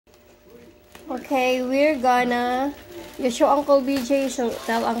Okay, we're gonna... You show Uncle BJ, so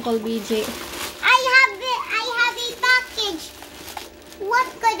tell Uncle BJ. I have a package. What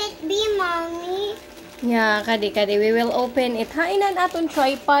could it be, Mommy? Yeah, kadi, we will open it. Hainan aton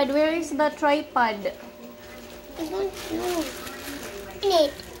tripod. Where is the tripod? I don't know.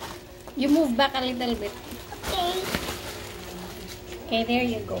 Wait. You move back a little bit. Okay. Okay, there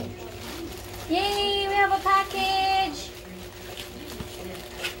you go. Yay, we have a package.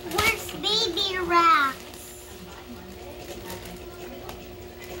 Where's baby Rex?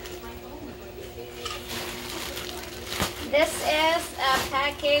 This is a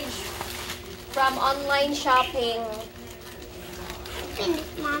package from online shopping. Open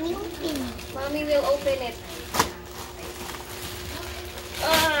it, Mommy. Open it. Mommy will open it.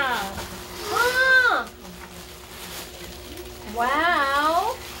 Ah!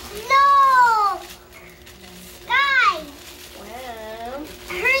 Wow! Look! Sky! Wow!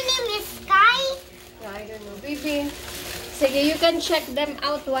 Her name is Sky? Yeah, I don't know. Baby. Sige, you can check them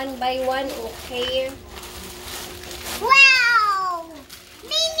out one by one, okay? Wow!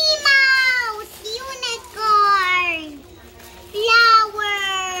 Minnie Mouse! Unicorn! Flower!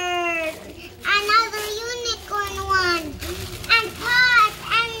 Another unicorn one! And pot!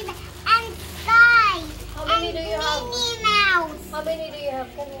 And sky! How many do you have? Minnie Mouse! How many do you have?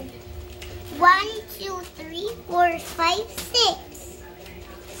 Come here. 1, 2, 3, 4, 5, 6.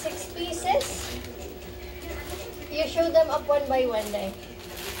 6 pieces? You show them up one by one, then.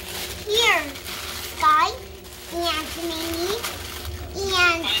 Here, Sky, and Minnie,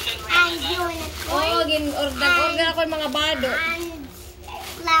 and unicorn, Oh, order ako ng mga bado. and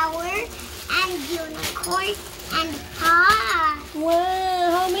flower, and unicorn, and pot. Wow,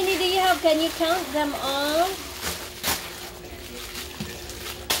 how many do you have? Can you count them all?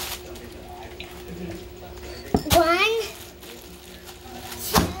 One,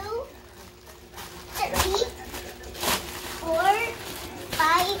 two, three, four,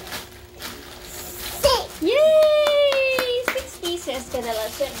 five, six. Yay! 6 pieces. Kanala,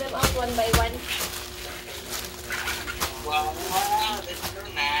 set them up one by one. Wow, that's so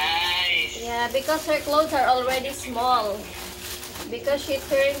nice. Yeah, because her clothes are already small. Because she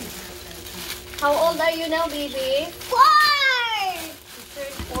turned... How old are you now, baby? 4. She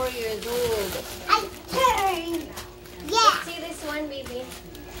turned 4 years old. I turned. Yeah. See this one, baby?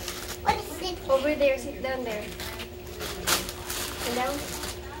 What is it? Over there. Sit down there. Sit down.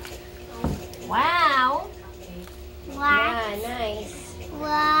 Wow! What? Yeah, nice.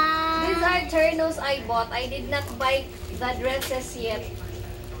 Wow. These are turnos I bought. I did not buy the dresses yet.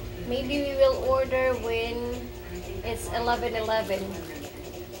 Maybe we will order when it's 11:11.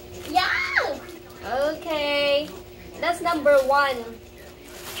 Yeah. Okay. That's number 1.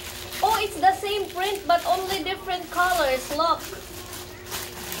 Oh, it's the same print but only different colors. Look.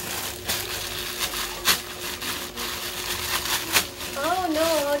 Oh no,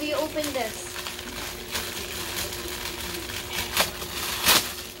 how do you open this?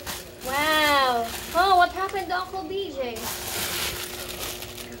 Wow. Oh, what happened to Uncle BJ?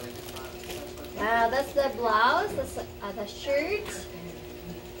 Wow, that's the blouse, the shirt.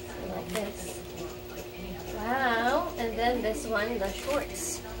 Like this. Wow. And then this one, the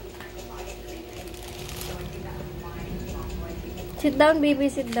shorts. Sit down, baby.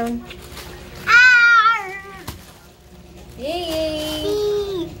 Sit down.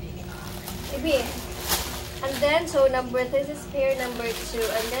 Yay! Baby. And then, so this is pair number 2.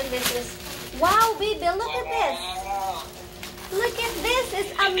 And then this is... Wow, baby, look at this. Look at this.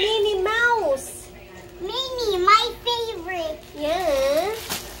 It's a Minnie Mouse. Minnie, my favorite. Yeah.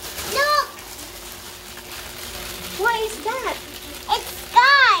 Look, What is that? it's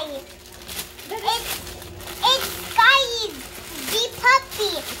Sky. That is... It's Sky, the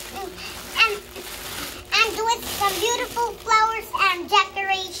puppy, and with some beautiful flowers and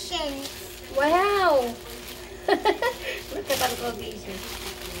decorations. Wow. Look at Uncle BJ.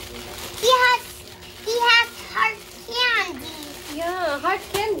 He has heart candy. Yeah, heart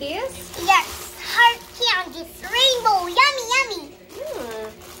candies. Yes, heart candies, rainbow, yummy, yummy.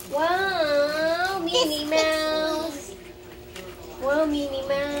 Wow, Minnie This Mouse. Wow, Minnie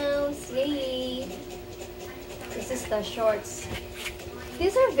Mouse. Yay. This is the shorts.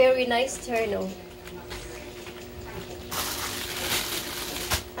 These are very nice turno.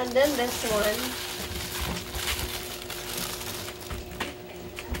 And then this one.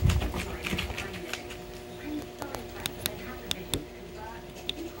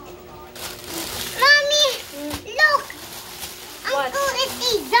 Mommy, look, What? Uncle is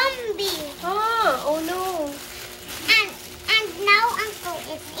a zombie, Ah, oh no. and now Uncle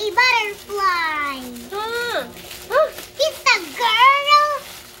is a butterfly. Ah. He's a girl.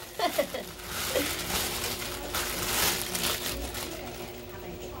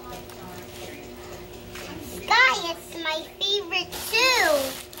 Sky is my favorite too.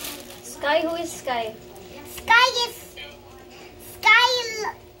 Sky, who is Sky? Sky is Sky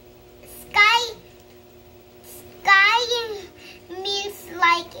means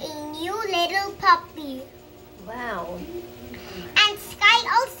like a new little puppy. Wow. And sky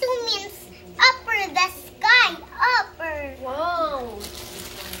also means upper, the sky, upper. Wow.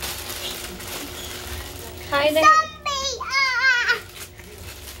 Hi, Zombie! Ah!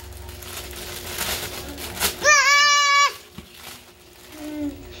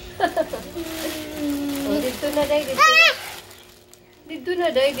 Oh, dito na, day. Dito na. Dito na,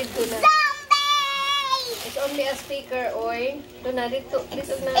 day. Dito na. Zombie! It's only a sticker, oy. Dito na, dito.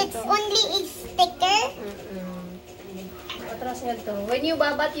 Dito na It's ito. only a sticker. Atras nga to. When you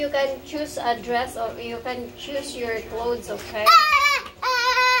babat, you can choose a dress or you can choose your clothes, okay?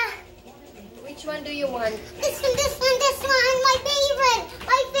 Which one do you want? This one, my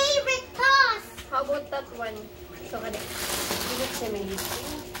favorite toss. How about that one? So, kani. Give it to me.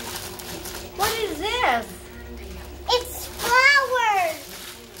 What is this? It's flowers.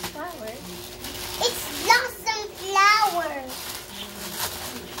 Flower? It's blossom flowers.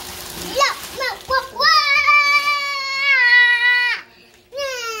 Look.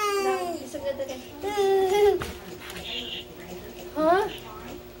 No, isang ganda din. Huh?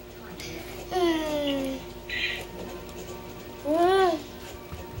 Wow.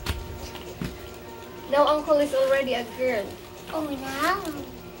 Now Uncle is already a girl. Oh no.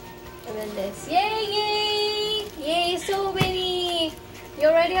 And then this. Yay! Yay! So many! You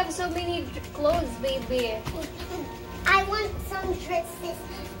already have so many clothes, baby. I want some dresses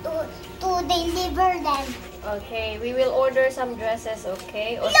to deliver them. Okay, we will order some dresses,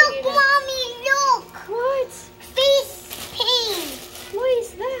 okay? O, Look, sige na. mommy, look. What? Face paint. What is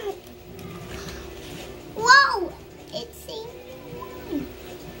that? Wow. It's a...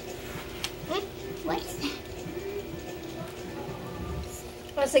 What is that?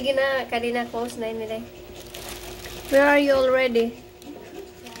 O, sige na. Kanina close na yun nila. Where are you already?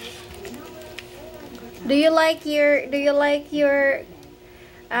 Do you like your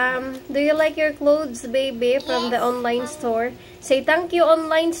clothes, baby, from the online store? Say thank you,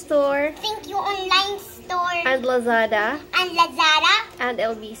 online store. Thank you, online store. And Lazada. And Lazada. And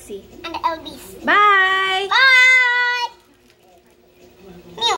LBC. And LBC. Bye! Bye!